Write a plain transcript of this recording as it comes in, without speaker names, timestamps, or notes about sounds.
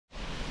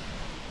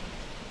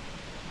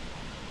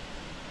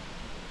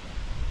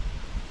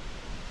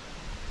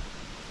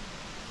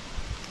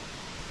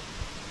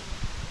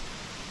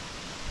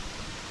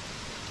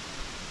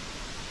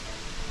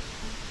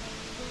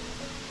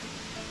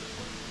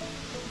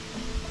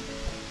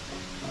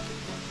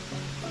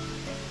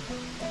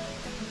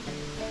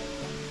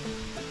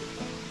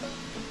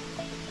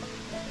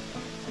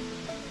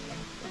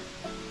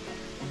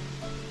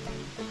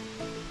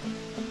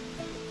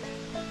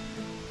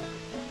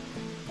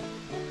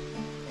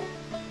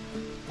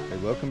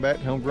welcome back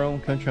to Homegrown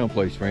Country Home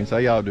Place, friends. How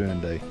y'all doing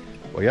today?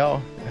 Well,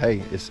 y'all,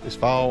 hey, it's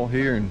fall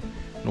here in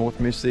North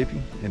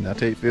Mississippi, and I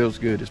tell you, it feels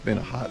good. It's been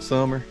a hot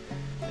summer,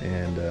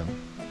 and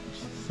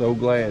so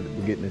glad that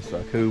we're getting this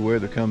cool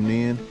weather coming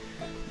in.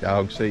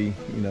 Y'all can see,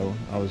 you know,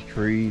 all those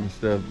trees and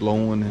stuff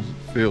blowing. It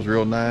feels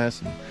real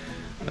nice. And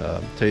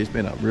I tell you, it's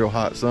been a real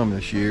hot summer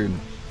this year, and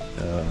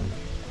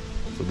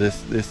so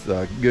this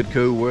good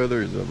cool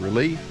weather is a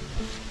relief.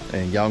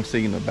 And y'all can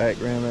see in the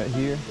background right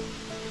here,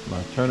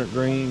 my turnip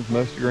greens,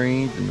 mustard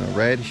greens, and the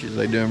radishes.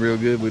 They doing real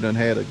good. We done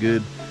had a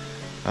good,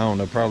 I don't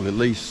know, probably at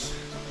least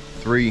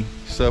 3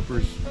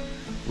 suppers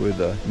with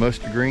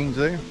mustard greens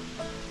there.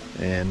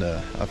 And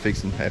I'm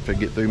fixing, after I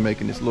get through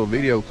making this little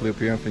video clip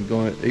here, I'm finna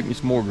go and eat me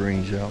some more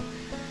greens, y'all.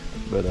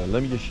 But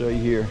let me just show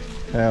you here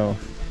how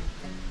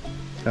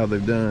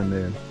they've done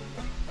there.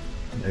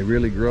 They're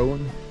really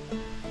growing.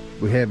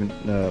 We haven't,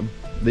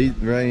 these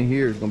right in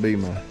here is gonna be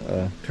my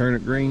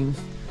turnip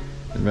greens.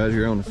 And right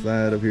here on the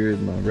side up here is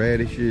my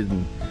radishes,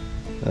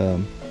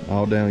 and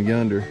all down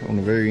yonder on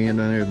the very end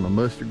down there is my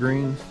mustard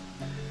greens.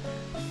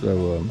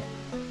 So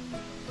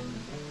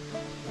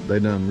they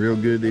done real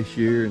good this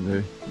year, and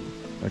they're,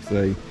 like I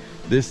say,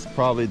 this is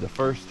probably the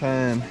first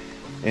time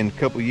in a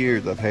couple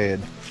years I've had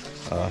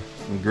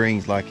some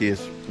greens like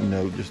this, you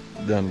know, just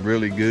done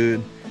really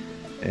good.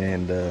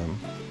 And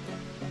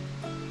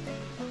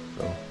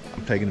so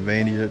I'm taking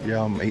advantage of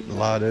y'all. I'm eating a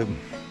lot of them.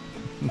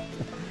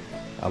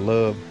 I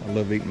love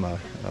eating my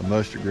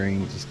mustard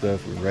greens and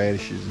stuff with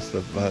radishes and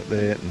stuff like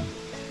that, and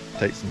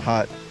take some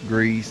hot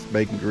grease,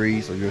 bacon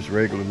grease, or just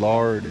regular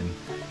lard, and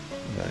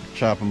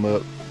chop them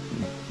up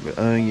with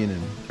onion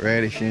and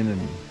radish in,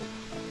 and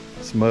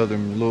smother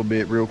them a little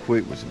bit real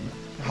quick with some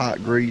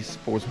hot grease,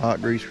 pour some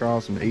hot grease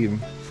across them and eat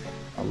them.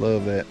 I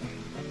love that.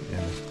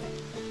 Yeah.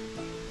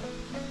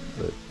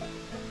 But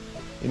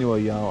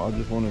anyway, y'all, I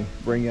just want to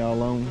bring y'all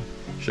along,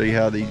 show you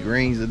how these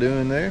greens are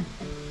doing there,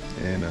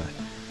 and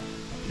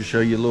just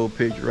show you a little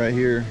picture right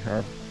here,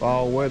 our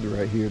fall weather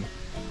right here.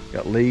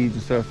 Got leaves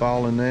and stuff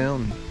falling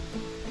down.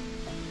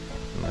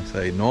 And like I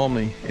say,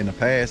 normally in the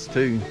past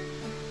too,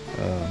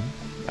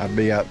 I'd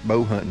be out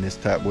bow hunting this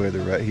type of weather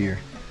right here.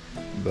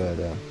 But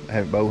I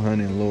haven't bow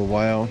hunted in a little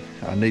while.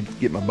 I need to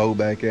get my bow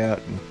back out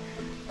and,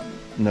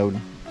 you know,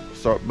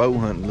 start bow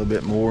hunting a little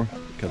bit more,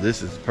 because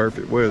this is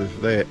perfect weather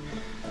for that.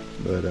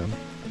 But at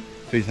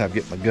least I have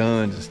to get my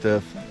guns and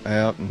stuff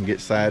out and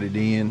get sighted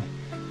in.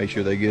 Make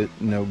sure they get,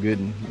 you know, good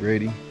and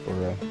ready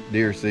for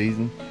deer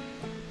season.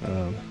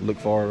 Look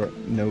for,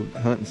 you know,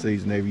 hunting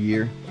season every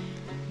year.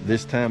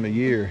 This time of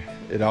year,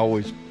 it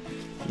always,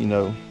 you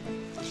know,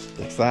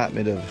 the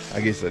excitement of,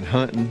 I guess, at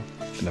hunting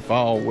and the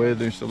fall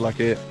weather and stuff like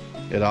that,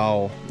 it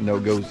all, you know,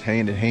 goes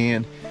hand in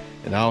hand.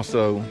 And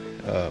also,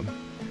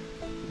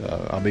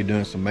 I'll be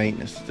doing some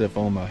maintenance stuff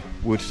on my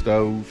wood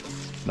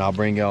stove, and I'll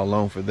bring y'all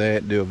along for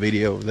that, do a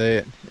video of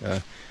that.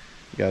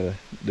 Gotta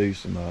do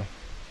some,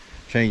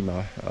 change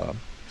my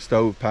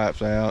stove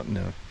pipes out,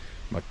 and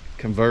my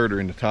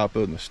converter in the top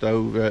of the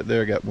stove right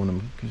there. I got one of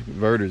them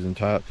converters in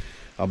top.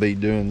 I'll be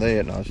doing that,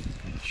 and I'll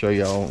show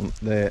y'all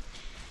that.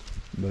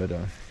 But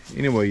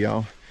anyway,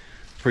 y'all,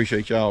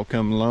 appreciate y'all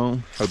coming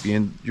along. Hope you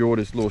enjoyed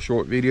this little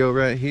short video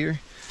right here.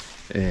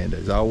 And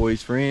as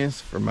always, friends,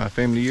 from my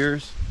family to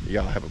yours,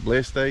 y'all have a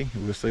blessed day,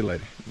 and we'll see you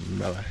later.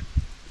 Bye bye.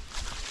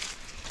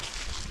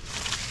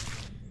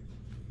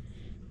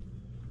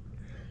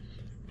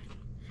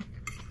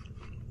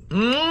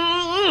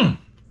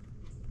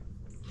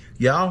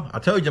 Y'all, I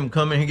told you I'm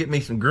coming here and get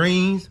me some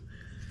greens,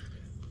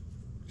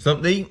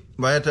 something to eat.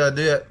 Right after I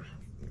do that,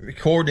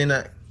 record in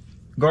that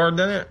garden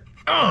down there.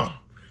 Oh.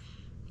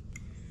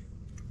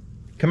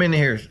 Come in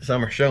here,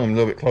 Summer, show them a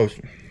little bit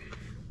closer.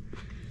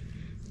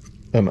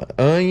 My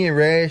onion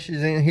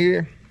radishes in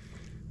here,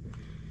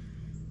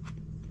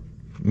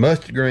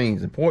 mustard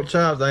greens, and pork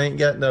chops. I ain't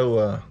got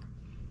no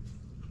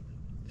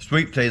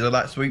sweet potatoes. I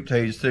like sweet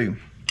potatoes too.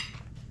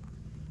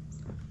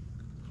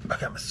 I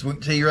got my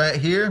sweet tea right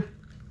here.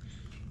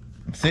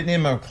 I'm sitting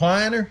in my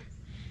recliner.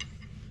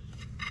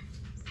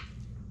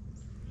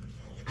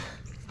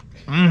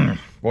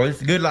 Boy, this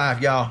is a good life,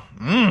 y'all.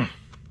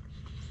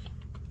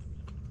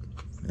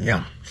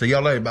 Yeah. See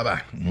y'all later.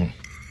 Bye-bye.